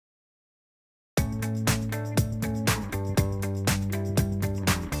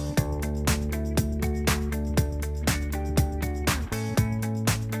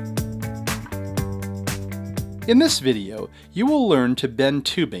In this video, you will learn to bend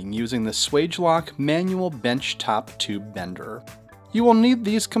tubing using the Swagelok manual benchtop tube bender. You will need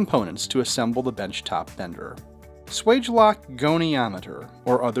these components to assemble the benchtop bender: Swagelok goniometer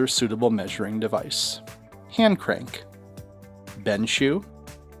or other suitable measuring device, hand crank, bend shoe,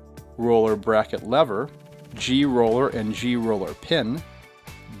 roller bracket lever, G roller and G roller pin,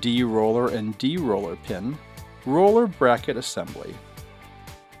 D roller and D roller pin, roller bracket assembly.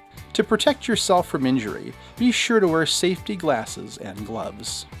 To protect yourself from injury, be sure to wear safety glasses and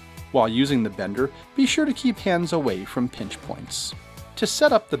gloves. While using the bender, be sure to keep hands away from pinch points. To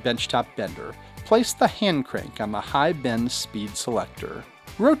set up the benchtop bender, place the hand crank on the high bend speed selector.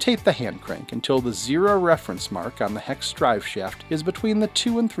 Rotate the hand crank until the 0 reference mark on the hex drive shaft is between the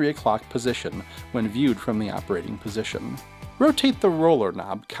 2 and 3 o'clock position when viewed from the operating position. Rotate the roller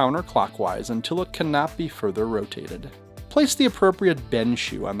knob counterclockwise until it cannot be further rotated. Place the appropriate bend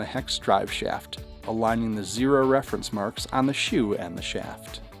shoe on the hex drive shaft, aligning the 0 reference marks on the shoe and the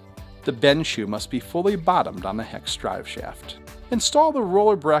shaft. The bend shoe must be fully bottomed on the hex drive shaft. Install the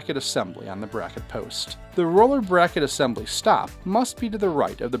roller bracket assembly on the bracket post. The roller bracket assembly stop must be to the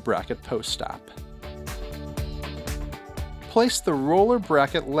right of the bracket post stop. Place the roller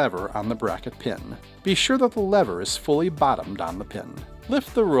bracket lever on the bracket pin. Be sure that the lever is fully bottomed on the pin.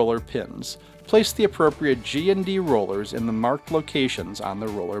 Lift the roller pins. Place the appropriate G and D rollers in the marked locations on the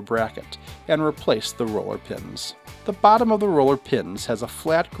roller bracket, and replace the roller pins. The bottom of the roller pins has a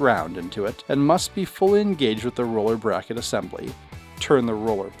flat ground into it and must be fully engaged with the roller bracket assembly. Turn the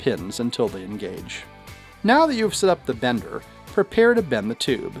roller pins until they engage. Now that you have set up the bender, prepare to bend the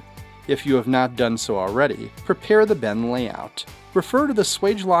tube. If you have not done so already, prepare the bend layout. Refer to the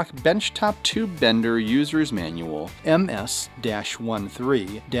Swagelok benchtop tube bender user's manual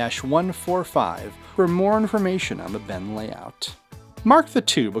MS-13-145 for more information on the bend layout. Mark the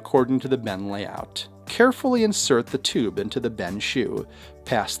tube according to the bend layout. Carefully insert the tube into the bend shoe,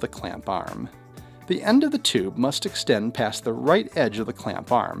 past the clamp arm. The end of the tube must extend past the right edge of the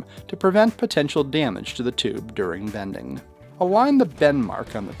clamp arm to prevent potential damage to the tube during bending. Align the bend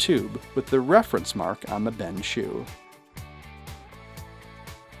mark on the tube with the reference mark on the bend shoe.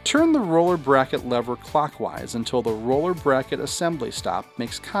 Turn the roller bracket lever clockwise until the roller bracket assembly stop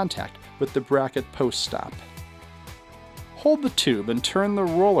makes contact with the bracket post stop. Hold the tube and turn the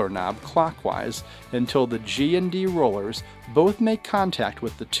roller knob clockwise until the G and D rollers both make contact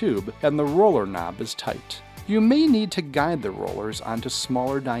with the tube and the roller knob is tight. You may need to guide the rollers onto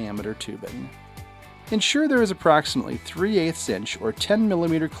smaller diameter tubing. Ensure there is approximately 3/8 inch or 10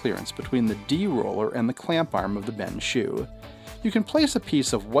 mm clearance between the D roller and the clamp arm of the bend shoe. You can place a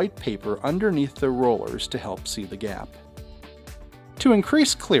piece of white paper underneath the rollers to help see the gap. To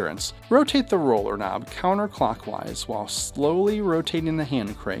increase clearance, rotate the roller knob counterclockwise while slowly rotating the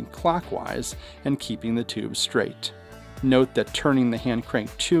hand crank clockwise and keeping the tube straight. Note that turning the hand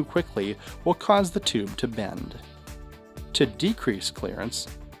crank too quickly will cause the tube to bend. To decrease clearance,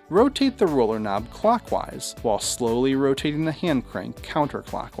 rotate the roller knob clockwise while slowly rotating the hand crank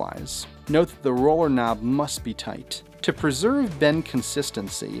counterclockwise. Note that the roller knob must be tight. To preserve bend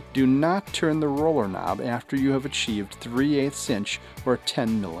consistency, do not turn the roller knob after you have achieved 3/8 inch or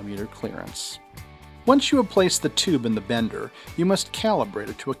 10 mm clearance. Once you have placed the tube in the bender, you must calibrate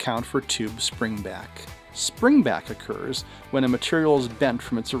it to account for tube springback. Springback occurs when a material is bent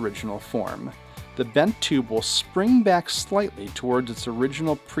from its original form. The bent tube will spring back slightly towards its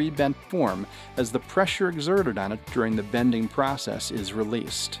original pre-bent form as the pressure exerted on it during the bending process is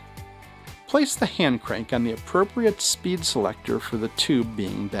released. Place the hand crank on the appropriate speed selector for the tube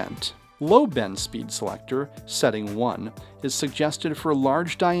being bent. Low bend speed selector, setting 1, is suggested for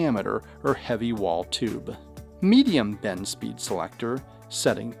large diameter or heavy wall tube. Medium bend speed selector,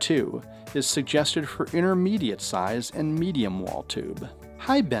 setting 2, is suggested for intermediate size and medium wall tube.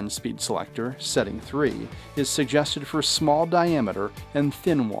 High bend speed selector, setting 3, is suggested for small diameter and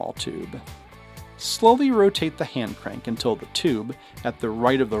thin wall tube. Slowly rotate the hand crank until the tube, at the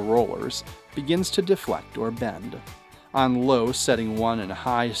right of the rollers, begins to deflect or bend. On low setting 1 and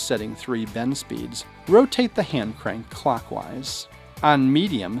high setting 3 bend speeds, rotate the hand crank clockwise. On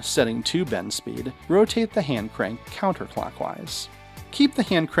medium setting 2 bend speed, rotate the hand crank counterclockwise. Keep the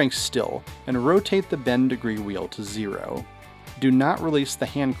hand crank still and rotate the bend degree wheel to 0. Do not release the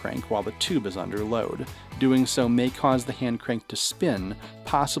hand crank while the tube is under load. Doing so may cause the hand crank to spin,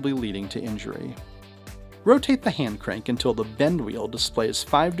 possibly leading to injury. Rotate the hand crank until the bend wheel displays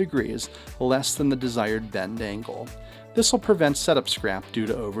 5 degrees less than the desired bend angle. This will prevent setup scrap due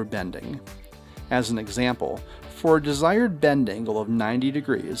to overbending. As an example, for a desired bend angle of 90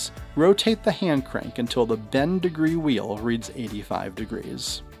 degrees, rotate the hand crank until the bend degree wheel reads 85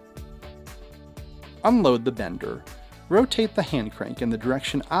 degrees. Unload the bender. Rotate the hand crank in the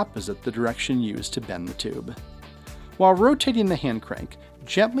direction opposite the direction used to bend the tube. While rotating the hand crank,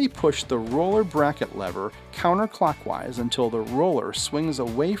 gently push the roller bracket lever counterclockwise until the roller swings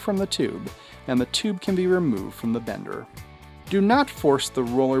away from the tube and the tube can be removed from the bender. Do not force the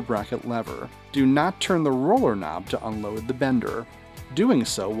roller bracket lever. Do not turn the roller knob to unload the bender. Doing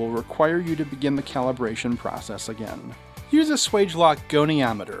so will require you to begin the calibration process again. Use a Swagelok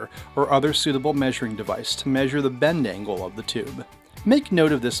goniometer or other suitable measuring device to measure the bend angle of the tube. Make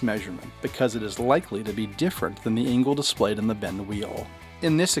note of this measurement because it is likely to be different than the angle displayed in the bend wheel.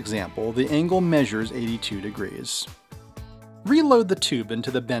 In this example, the angle measures 82 degrees. Reload the tube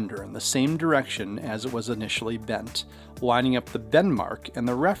into the bender in the same direction as it was initially bent, lining up the bend mark and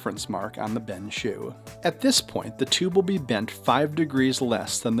the reference mark on the bend shoe. At this point, the tube will be bent 5 degrees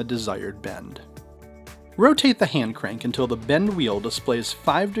less than the desired bend. Rotate the hand crank until the bend wheel displays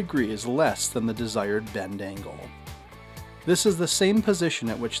 5 degrees less than the desired bend angle. This is the same position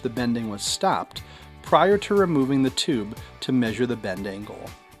at which the bending was stopped prior to removing the tube to measure the bend angle.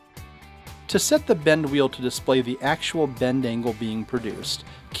 To set the bend wheel to display the actual bend angle being produced,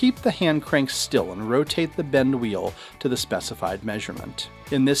 keep the hand crank still and rotate the bend wheel to the specified measurement.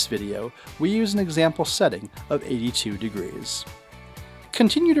 In this video, we use an example setting of 82 degrees.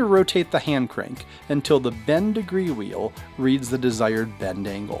 Continue to rotate the hand crank until the bend degree wheel reads the desired bend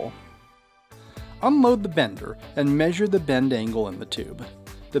angle. Unload the bender and measure the bend angle in the tube.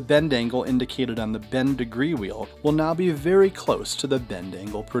 The bend angle indicated on the bend degree wheel will now be very close to the bend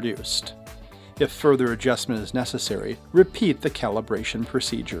angle produced. If further adjustment is necessary, repeat the calibration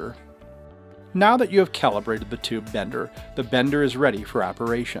procedure. Now that you have calibrated the tube bender, the bender is ready for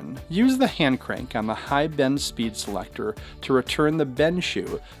operation. Use the hand crank on the high bend speed selector to return the bend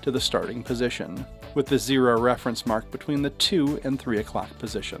shoe to the starting position, with the 0 reference mark between the 2 and 3 o'clock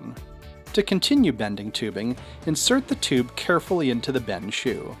position. To continue bending tubing, insert the tube carefully into the bend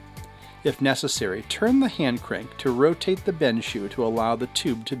shoe. If necessary, turn the hand crank to rotate the bend shoe to allow the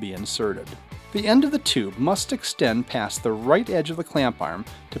tube to be inserted. The end of the tube must extend past the right edge of the clamp arm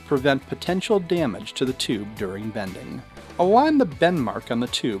to prevent potential damage to the tube during bending. Align the bend mark on the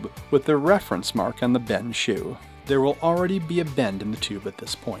tube with the reference mark on the bend shoe. There will already be a bend in the tube at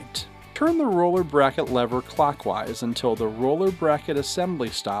this point. Turn the roller bracket lever clockwise until the roller bracket assembly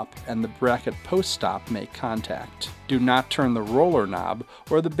stop and the bracket post stop make contact. Do not turn the roller knob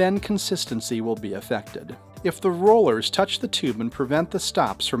or the bend consistency will be affected. If the rollers touch the tube and prevent the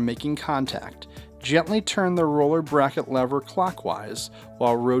stops from making contact, gently turn the roller bracket lever clockwise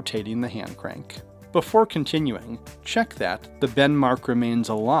while rotating the hand crank. Before continuing, check that the bend mark remains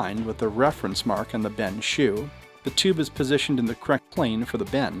aligned with the reference mark on the bend shoe, the tube is positioned in the correct plane for the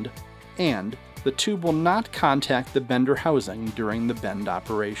bend, and the tube will not contact the bender housing during the bend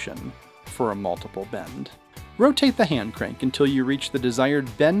operation for a multiple bend. Rotate the hand crank until you reach the desired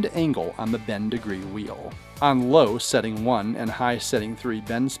bend angle on the bend degree wheel. On low setting 1 and high setting 3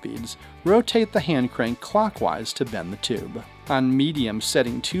 bend speeds, rotate the hand crank clockwise to bend the tube. On medium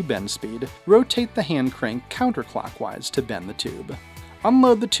setting 2 bend speed, rotate the hand crank counterclockwise to bend the tube.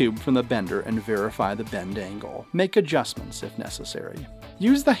 Unload the tube from the bender and verify the bend angle. Make adjustments if necessary.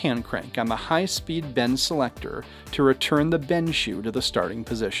 Use the hand crank on the high-speed bend selector to return the bend shoe to the starting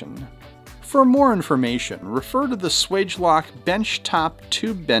position. For more information, refer to the Swagelok Benchtop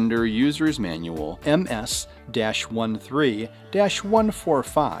Tube Bender User's Manual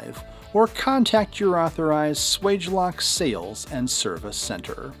MS-13-145 or contact your authorized Swagelok Sales and Service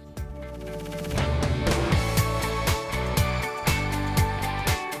Center.